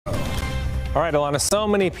All right, Alana, so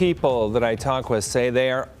many people that I talk with say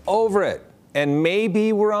they are over it, and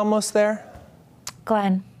maybe we're almost there.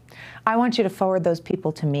 Glenn, I want you to forward those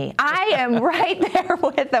people to me. I am right there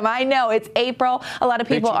with them. I know it's April. A lot of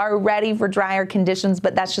people are ready for drier conditions,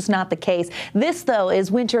 but that's just not the case. This, though,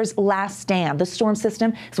 is winter's last stand. The storm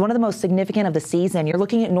system is one of the most significant of the season. You're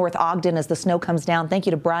looking at North Ogden as the snow comes down. Thank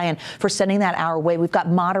you to Brian for sending that our way. We've got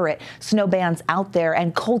moderate snow bands out there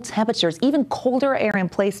and cold temperatures, even colder air in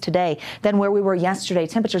place today than where we were yesterday.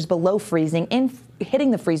 Temperatures below freezing,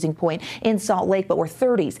 hitting the freezing point in Salt Lake, but we're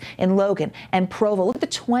 30s in Logan and Provo. Look at the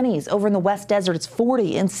 20s over in the West Desert. It's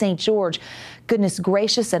 40 in St. George. Goodness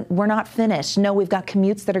gracious, and we're not finished. No, we've got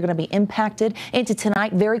commutes that are going to be impacted into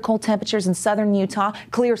tonight. Very cold temperatures in southern Utah.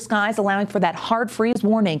 Clear skies allowing for that hard freeze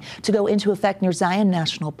warning to go into effect near Zion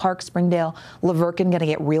National Park, Springdale, Laverton, going to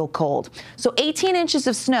get real cold. So 18 inches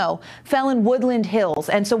of snow fell in Woodland Hills.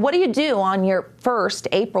 And so what do you do on your first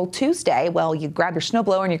April Tuesday? Well, you grab your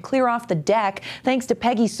snowblower and you clear off the deck. Thanks to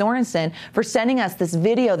Peggy Sorensen for sending us this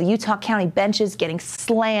video. The Utah County benches getting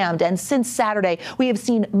slammed. And since Saturday, we have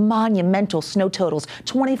seen monumental snow totals.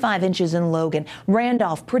 25 inches in Logan.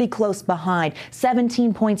 Randolph pretty close behind.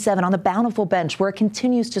 17.7 on the Bountiful bench where it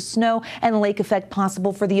continues to snow and lake effect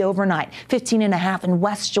possible for the overnight. 15.5 in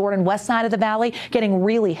West Jordan, west side of the valley, getting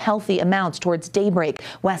really healthy amounts towards daybreak.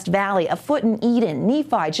 West Valley, a foot in Eden.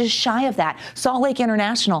 Nephi just shy of that. Salt Lake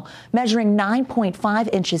International measuring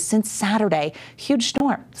 9.5 inches since Saturday. Huge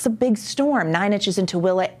storm. It's a big storm. 9 inches in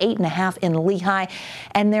Tooele, 8.5 in Lehigh.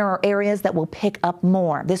 And there are areas that will pick up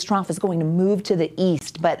more. This trough is going to move to the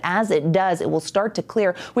east, but as it does, it will start to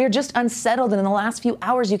clear. We are just unsettled, and in the last few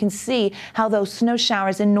hours, you can see how those snow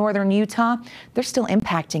showers in northern Utah, they're still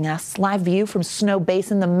impacting us. Live view from Snow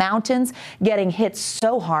Basin, the mountains getting hit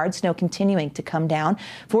so hard, snow continuing to come down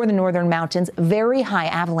for the northern mountains. Very high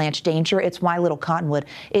avalanche danger. It's why Little Cottonwood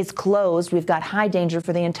is closed. We've got high danger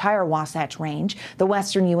for the entire Wasatch Range, the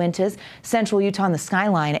western Uintas, central Utah and the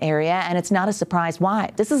Skyline area, and it's not a surprise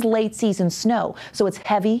why. This is late season snow, so it's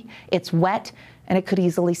heavy, it's wet, and it could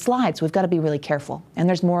easily slide. So we've got to be really careful. And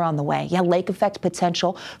there's more on the way. Yeah, lake effect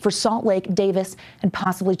potential for Salt Lake, Davis, and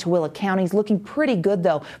possibly Tooele counties. Looking pretty good,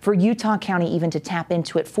 though, for Utah County even to tap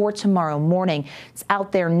into it for tomorrow morning. It's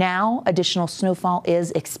out there now. Additional snowfall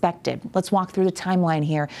is expected. Let's walk through the timeline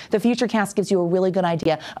here. The Futurecast gives you a really good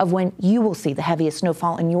idea of when you will see the heaviest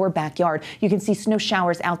snowfall in your backyard. You can see snow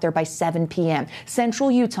showers out there by 7 p.m.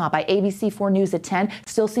 Central Utah by ABC4 News at 10.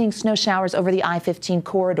 Still seeing snow showers over the I-15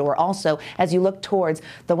 corridor. Also, as you look towards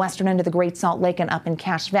the western end of the Great Salt Lake and up in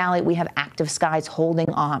Cache Valley, we have active skies holding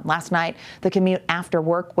on. Last night, the commute after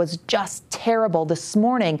work was just terrible. This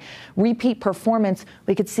morning, repeat performance,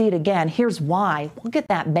 we could see it again. Here's why. Look at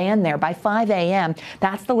that band there by 5 a.m.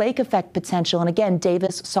 That's the lake effect potential. And again,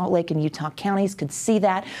 Davis, Salt Lake, and Utah counties could see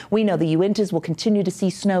that. We know the Uintas will continue to see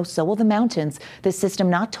snow. So will the mountains. This system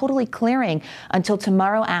not totally clearing until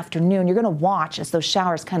tomorrow afternoon. You're going to watch as those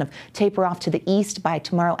showers kind of taper off to the east by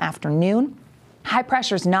tomorrow afternoon. High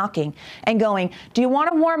pressure's knocking and going, do you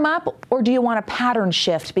want to warm up or do you want a pattern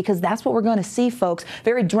shift? Because that's what we're going to see, folks.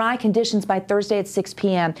 Very dry conditions by Thursday at 6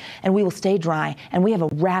 p.m. and we will stay dry. And we have a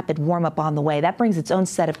rapid warm up on the way. That brings its own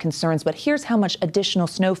set of concerns. But here's how much additional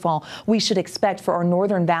snowfall we should expect for our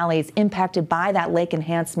northern valleys impacted by that lake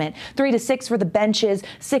enhancement. 3 to 6 for the benches,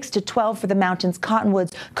 6 to 12 for the mountains.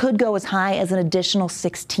 Cottonwoods could go as high as an additional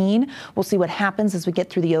 16. We'll see what happens as we get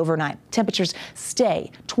through the overnight. Temperatures stay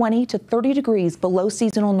 20 to 30 degrees below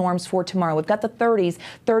seasonal norms for tomorrow. We've got the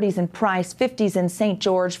 30s in Price, 50s in St.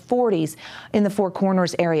 George, 40s in the Four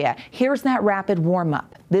Corners area. Here's that rapid warm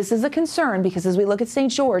up. This is a concern because as we look at St.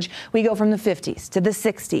 George, we go from the 50s to the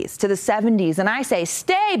 60s to the 70s. And I say,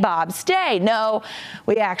 stay, Bob, stay. No,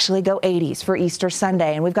 we actually go 80s for Easter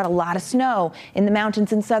Sunday. And we've got a lot of snow in the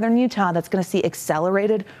mountains in southern Utah. That's going to see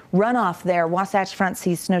accelerated runoff there. Wasatch Front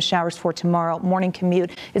sees snow showers for tomorrow. Morning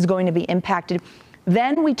commute is going to be impacted.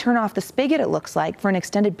 Then we turn off the spigot, it looks like, for an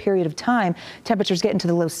extended period of time. Temperatures get into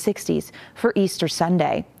the low 60s for Easter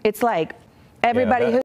Sunday. It's like everybody who